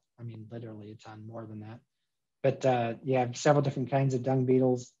material. I mean, literally a ton, more than that. But you have several different kinds of dung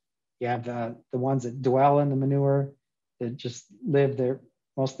beetles. You have the ones that dwell in the manure, that just live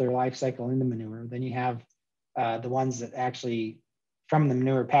most of their life cycle in the manure. Then you have the ones that actually, from the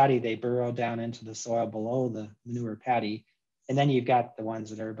manure patty, they burrow down into the soil below the manure patty. And then you've got the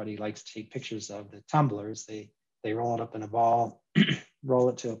ones that everybody likes to take pictures of, the tumblers. They roll it up in a ball, roll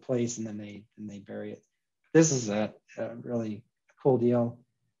it to a place, and then they bury it. This is a really cool deal.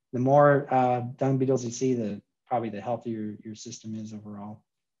 The more dung beetles you see, probably the healthier your system is overall.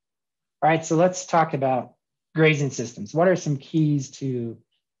 All right, so let's talk about grazing systems. What are some keys to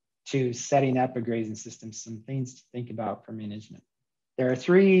setting up a grazing system? Some things to think about for management. There are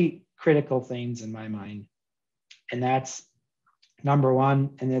three critical things in my mind, and that's number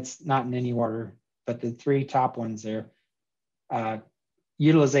one, and it's not in any order, but the three top ones there.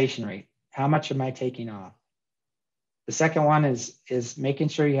 Utilization rate. How much am I taking off? The second one is making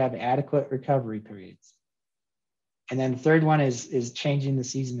sure you have adequate recovery periods. And then the third one is changing the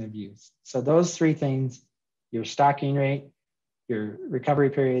season of use. So those three things, your stocking rate, your recovery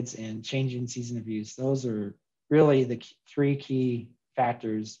periods, and changing season of use, those are really the three key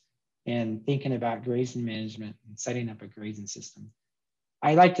factors in thinking about grazing management and setting up a grazing system.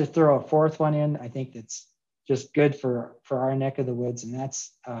 I like to throw a fourth one in. I think that's just good for our neck of the woods, and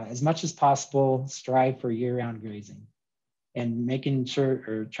that's as much as possible, strive for year-round grazing and making sure,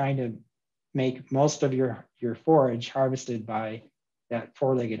 or trying to make most of your forage harvested by that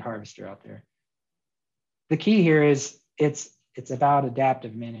four-legged harvester out there. The key here is it's about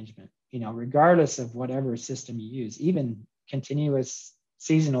adaptive management. You know, regardless of whatever system you use, even continuous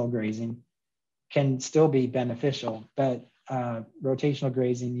seasonal grazing can still be beneficial, but rotational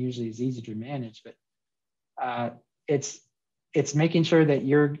grazing usually is easy to manage. But it's making sure that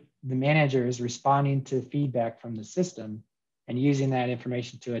the manager is responding to feedback from the system and using that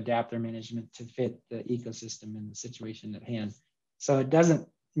information to adapt their management to fit the ecosystem and the situation at hand. So it doesn't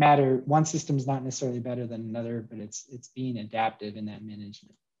matter, one system is not necessarily better than another, but it's being adaptive in that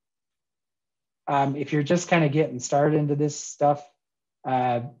management. If you're just kind of getting started into this stuff,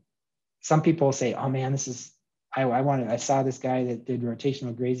 some people say, oh man, I saw this guy that did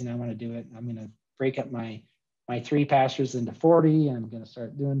rotational grazing, I want to do it. I'm going to break up my 3 pastures into 40, and I'm going to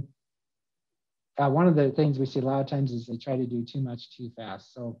start doing. One of the things we see a lot of times is they try to do too much too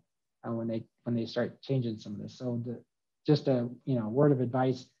fast. So when they start changing some of this, so just a word of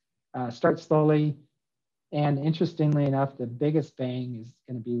advice: start slowly. And interestingly enough, the biggest bang is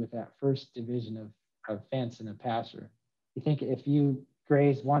going to be with that first division of fence in a pasture. You think if you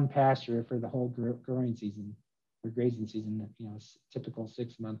graze one pasture for the whole growing season or grazing season, typical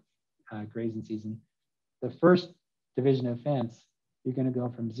 6-month grazing season, the first division of fence, you're going to go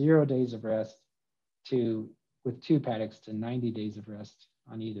from 0 days of rest with 2 paddocks to 90 days of rest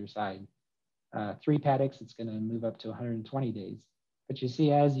on either side. 3 paddocks, it's going to move up to 120 days. But you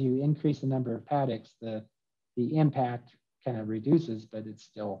see, as you increase the number of paddocks, the impact kind of reduces, but it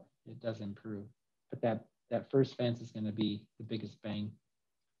does improve. But that first fence is going to be the biggest bang.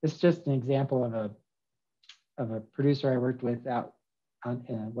 This is just an example of a producer I worked with out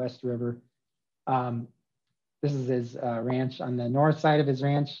in West River. This is his ranch. On the north side of his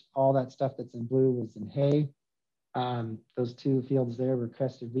ranch, all that stuff that's in blue was in hay. Those 2 fields there were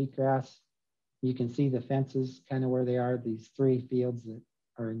crested wheatgrass. You can see the fences kind of where they are. These 3 fields that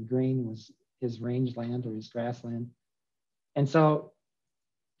are in green was his rangeland or his grassland. And so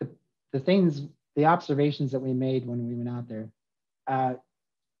the observations that we made when we went out there,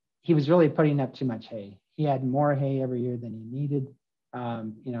 he was really putting up too much hay. He had more hay every year than he needed.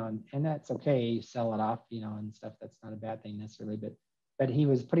 And that's okay. You sell it off, and stuff. That's not a bad thing necessarily, but he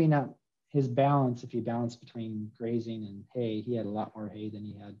was putting up his balance. If you balance between grazing and hay, he had a lot more hay than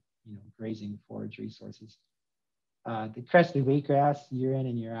he had, grazing forage resources. The crested wheatgrass year in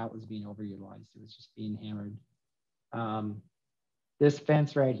and year out was being overutilized. It was just being hammered. This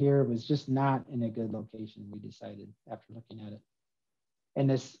fence right here was just not in a good location, we decided after looking at it. And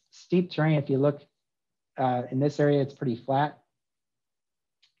this steep terrain, if you look in this area, it's pretty flat.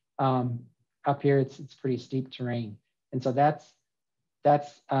 up here, it's pretty steep terrain. And so that's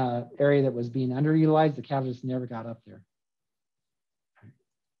area that was being underutilized. The cows just never got up there.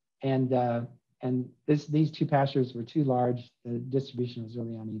 And these two pastures were too large. The distribution was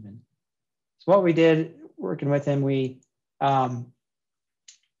really uneven. So what we did working with him, we,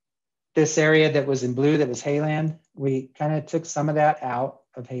 this area that was in blue, that was hayland, we kind of took some of that out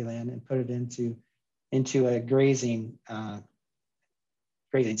of hayland and put it into a grazing.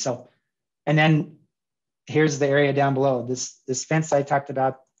 So, and then here's the area down below. This fence I talked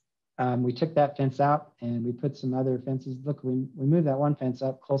about, we took that fence out and we put some other fences. Look, we moved that one fence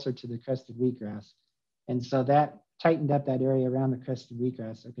up closer to the crested wheatgrass. And so that tightened up that area around the crested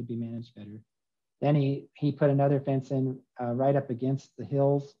wheatgrass so it could be managed better. Then he put another fence in right up against the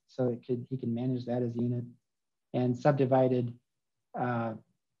hills so he can manage that as a unit, and subdivided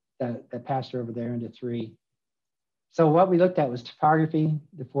the pasture over there into 3. So what we looked at was topography,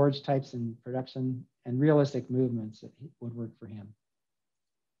 the forage types and production, and realistic movements that would work for him.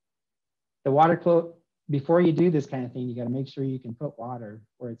 The water flow, before you do this kind of thing, you got to make sure you can put water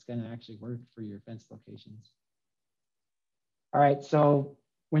where it's going to actually work for your fence locations. All right, so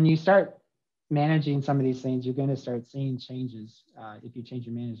when you start managing some of these things, you're going to start seeing changes if you change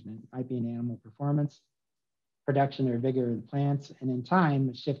your management. It might be in animal performance, production or vigor of the plants, and in time,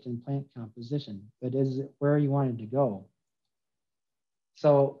 a shift in plant composition. But is it where you wanted to go?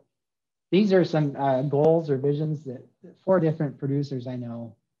 So these are some goals or visions that 4 different producers I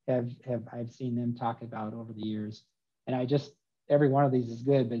know I've seen them talk about over the years. And every one of these is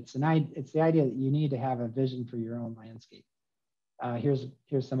good, but it's the idea that you need to have a vision for your own landscape. Here's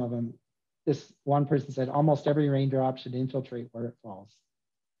some of them. This one person said, almost every raindrop should infiltrate where it falls.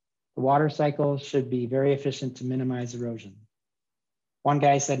 The water cycle should be very efficient to minimize erosion. One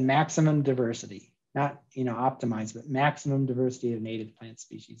guy said maximum diversity, not optimized, but maximum diversity of native plant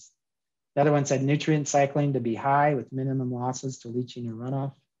species. The other one said nutrient cycling to be high with minimum losses to leaching or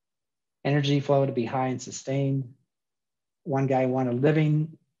runoff. Energy flow to be high and sustained. One guy wanted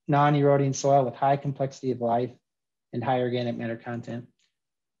living, non-eroding soil with high complexity of life and high organic matter content.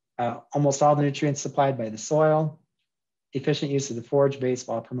 Almost all the nutrients supplied by the soil. Efficient use of the forage base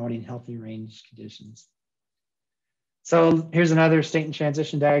while promoting healthy range conditions. So here's another state and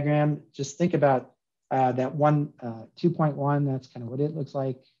transition diagram. Just think about that 2.1, that's kind of what it looks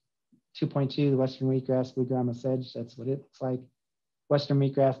like. 2.2, the Western wheatgrass, blue grama sedge, that's what it looks like. Western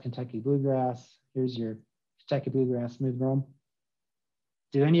wheatgrass, Kentucky bluegrass. Here's your Kentucky bluegrass smooth brome.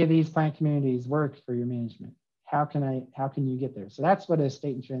 Do any of these plant communities work for your management? How can you get there? So that's what a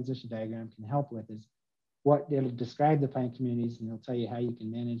state and transition diagram can help with, is what it'll describe the plant communities, and it'll tell you how you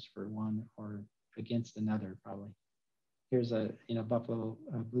can manage for one or against another, probably. Here's a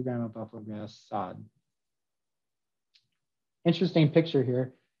blue grama buffalo grass sod. Interesting picture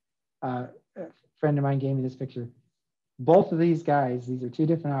here. A friend of mine gave me this picture. Both of these guys, these are 2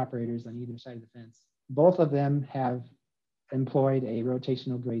 different operators on either side of the fence. Both of them have employed a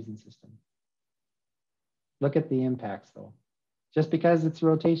rotational grazing system. Look at the impacts though. Just because it's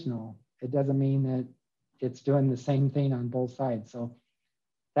rotational, it doesn't mean that it's doing the same thing on both sides. So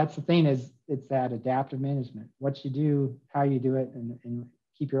that's the thing, is it's that adaptive management. What you do, how you do it, and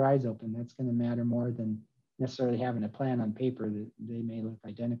keep your eyes open. That's going to matter more than necessarily having a plan on paper that they may look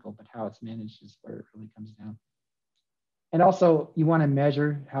identical, but how it's managed is where it really comes down. And also, you want to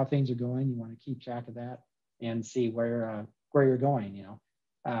measure how things are going. You want to keep track of that and see where you're going.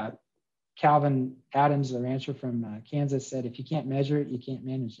 Calvin Adams, the rancher from Kansas, said, if you can't measure it, you can't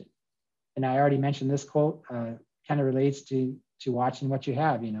manage it. And I already mentioned this quote, kind of relates to watching what you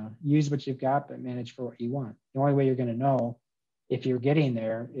have. Use what you've got, but manage for what you want. The only way you're going to know if you're getting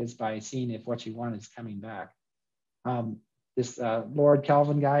there is by seeing if what you want is coming back. This Lord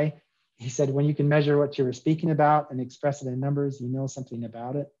Kelvin guy, he said, when you can measure what you were speaking about and express it in numbers, you know something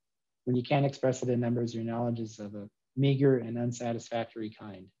about it. When you can't express it in numbers, your knowledge is of a meager and unsatisfactory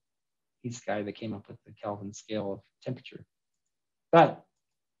kind. He's the guy that came up with the Kelvin scale of temperature. But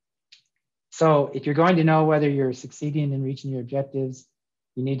so if you're going to know whether you're succeeding in reaching your objectives,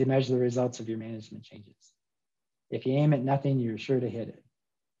 you need to measure the results of your management changes. If you aim at nothing, you're sure to hit it.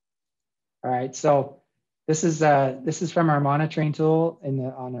 All right, so this is from our monitoring tool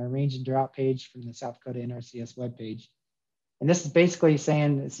on our range and drought page from the South Dakota NRCS webpage. And this is basically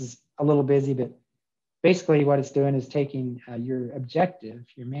saying, this is a little busy, but basically what it's doing is taking your objective,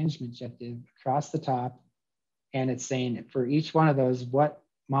 your management objective, across the top, and it's saying for each one of those, what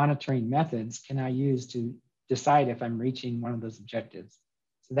monitoring methods can I use to decide if I'm reaching one of those objectives?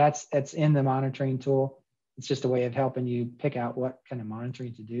 So that's in the monitoring tool. It's just a way of helping you pick out what kind of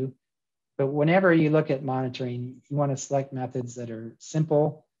monitoring to do. But whenever you look at monitoring, you want to select methods that are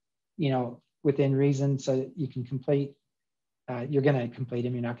simple, within reason, so you can complete, you're gonna complete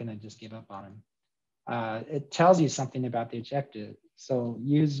them, you're not gonna just give up on them. It tells you something about the objective. So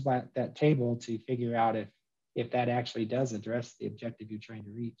use that table to figure out if that actually does address the objective you're trying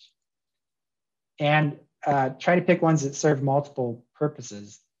to reach. And try to pick ones that serve multiple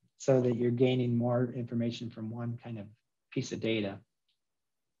purposes so that you're gaining more information from one kind of piece of data.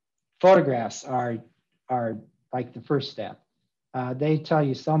 Photographs are like the first step. They tell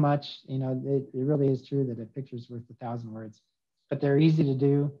you so much, you know, it really is true that a picture's worth 1,000 words, but they're easy to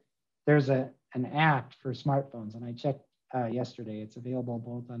do. There's an app for smartphones, and I checked yesterday. It's available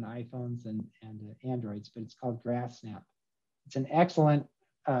both on iPhones and Androids, but it's called Grassland. It's an excellent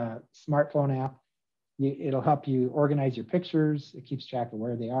smartphone app. It'll help you organize your pictures. It keeps track of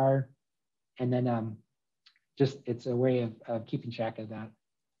where they are. And then it's a way of keeping track of that.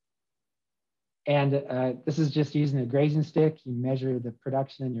 And this is just using a grazing stick. You measure the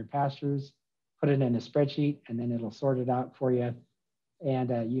production in your pastures, put it in a spreadsheet, and then it'll sort it out for you.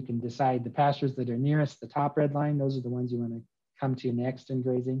 And you can decide the pastures that are nearest the top red line. Those are the ones you want to come to next in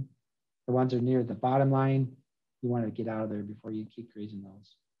grazing. The ones that are near the bottom line, you want to get out of there before you keep grazing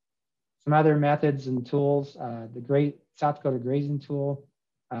those. Some other methods and tools, the great South Dakota grazing tool,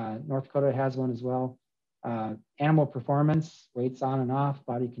 North Dakota has one as well. Animal performance, weights on and off,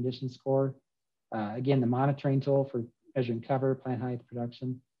 body condition score. Again, the monitoring tool for measuring cover, plant height,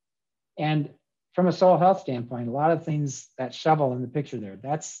 production. And from a soil health standpoint, a lot of things, that shovel in the picture there,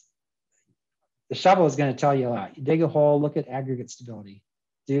 the shovel is going to tell you a lot. You dig a hole, look at aggregate stability.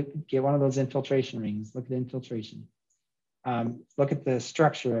 Get one of those infiltration rings, look at infiltration. Look at the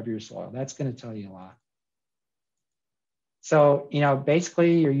structure of your soil. That's going to tell you a lot. So, you know,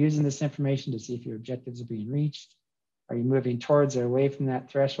 basically you're using this information to see if your objectives are being reached. Are you moving towards or away from that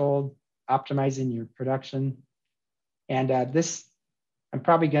threshold? Optimizing your production. And I'm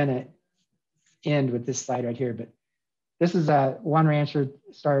probably going to end with this slide right here, but this is one rancher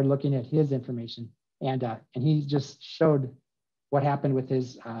started looking at his information, and he just showed what happened with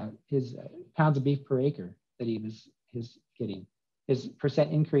his pounds of beef per acre that he was getting, his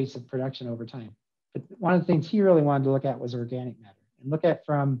percent increase of production over time. But one of the things he really wanted to look at was organic matter, and look at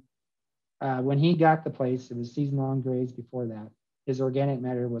from when he got the place, it was season-long graze before that, his organic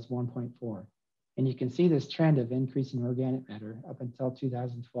matter was 1.4. And you can see this trend of increasing organic matter up until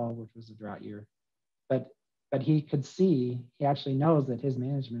 2012, which was a drought year. But he could see, he actually knows that his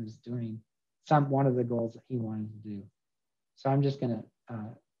management is doing one of the goals that he wanted to do. So I'm just gonna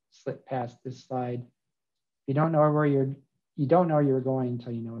slip past this slide. You don't know where you're going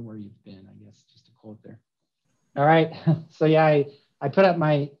until you know where you've been, I guess, just a quote there. All right, so yeah, I put up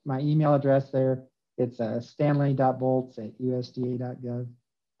my email address there. It's stanley.boltz@usda.gov.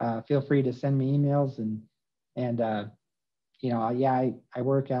 Feel free to send me emails, and you know, yeah, I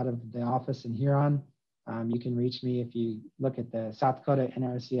work out of the office in Huron. You can reach me if you look at the South Dakota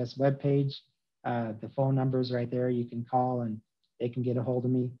NRCS webpage. The phone number is right there. You can call and they can get a hold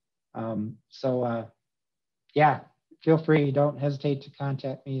of me. Yeah, feel free. Don't hesitate to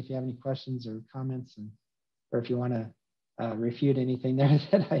contact me if you have any questions or comments, or if you want to refute anything there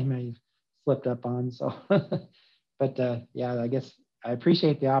that I may have slipped up on. So, but yeah, I guess I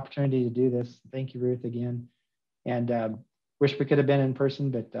appreciate the opportunity to do this. Thank you, Ruth, again. And wish we could have been in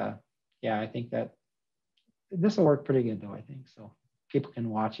person, but yeah, I think that this will work pretty good though, I think. So people can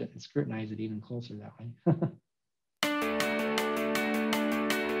watch it and scrutinize it even closer that way.